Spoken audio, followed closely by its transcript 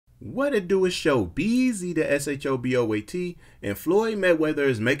What it do is Shoboat, the Shoboat, and Floyd Mayweather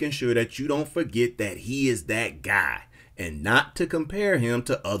is making sure that you don't forget that he is that guy and not to compare him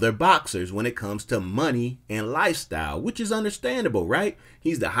to other boxers when it comes to money and lifestyle, which is understandable, right?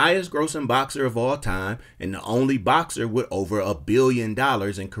 He's the highest grossing boxer of all time and the only boxer with over $1 billion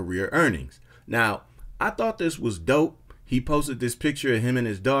in career earnings. Now, I thought this was dope. He posted this picture of him and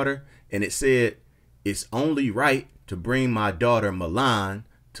his daughter, and it said, "It's only right to bring my daughter Milan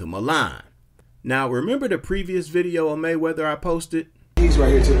to Milan." Now, remember the previous video of Mayweather I posted? He's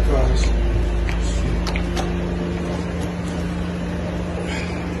right here to the cars.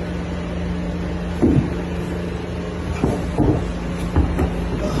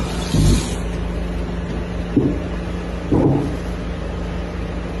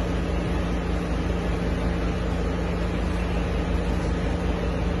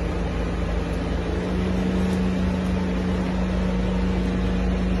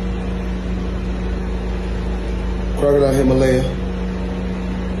 Crocodile Himalaya,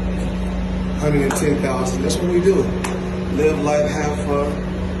 110,000. That's what we do. Live life, have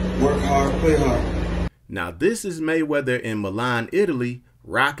fun, work hard, play hard. Now this is Mayweather in Milan, Italy,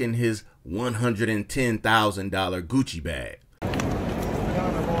 rocking his $110,000 Gucci bag.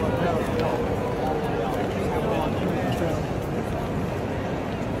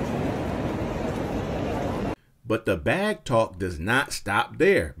 But the bag talk does not stop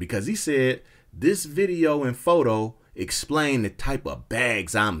there, because he said, "This video and photo explain the type of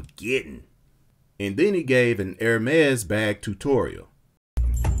bags I'm getting." And then he gave an Hermes bag tutorial.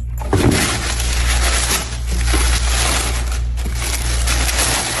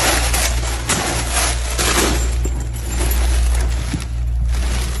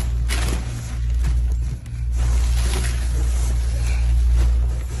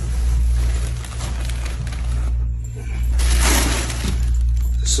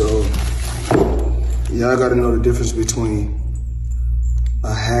 So, y'all gotta know the difference between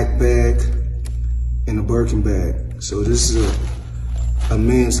a hack bag and a Birkin bag. So this is a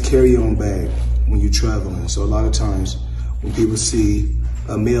men's carry-on bag when you're traveling. So a lot of times when people see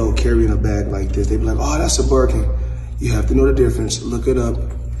a male carrying a bag like this, they be like, "Oh, that's a Birkin." You have to know the difference. Look it up.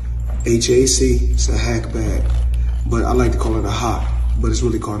 HAC, it's a hack bag. But I like to call it a hot, but it's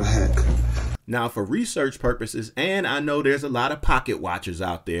really called a hack. Now, for research purposes, and I know there's a lot of pocket watchers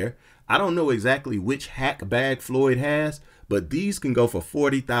out there, I don't know exactly which hack bag Floyd has, but these can go for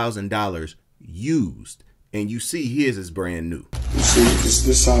 $40,000 used. And you see his is brand new. You see, this is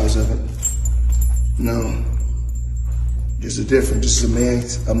the size of it. No, this is different. This is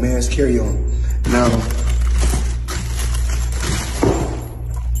a man's carry-on. Now,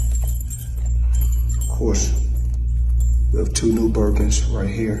 of course, we have two new Birkins right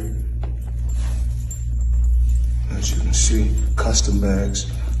here. As you can see, custom bags.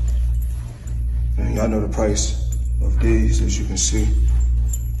 And y'all know the price of these, as you can see.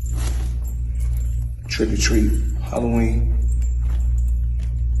 Trick or treat, Halloween,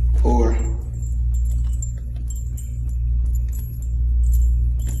 or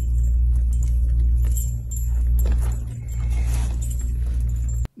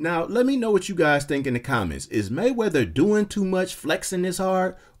now, let me know what you guys think in the comments. Is Mayweather doing too much flexing this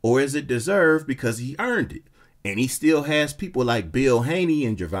hard, or is it deserved because he earned it? And he still has people like Bill Haney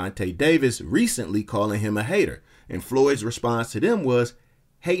and Gervonta Davis recently calling him a hater. And Floyd's response to them was,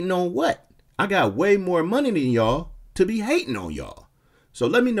 "Hating on what? I got way more money than y'all to be hating on y'all." So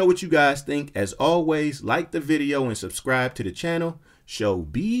let me know what you guys think. As always, like the video and subscribe to the channel.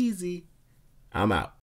 Shoboat. I'm out.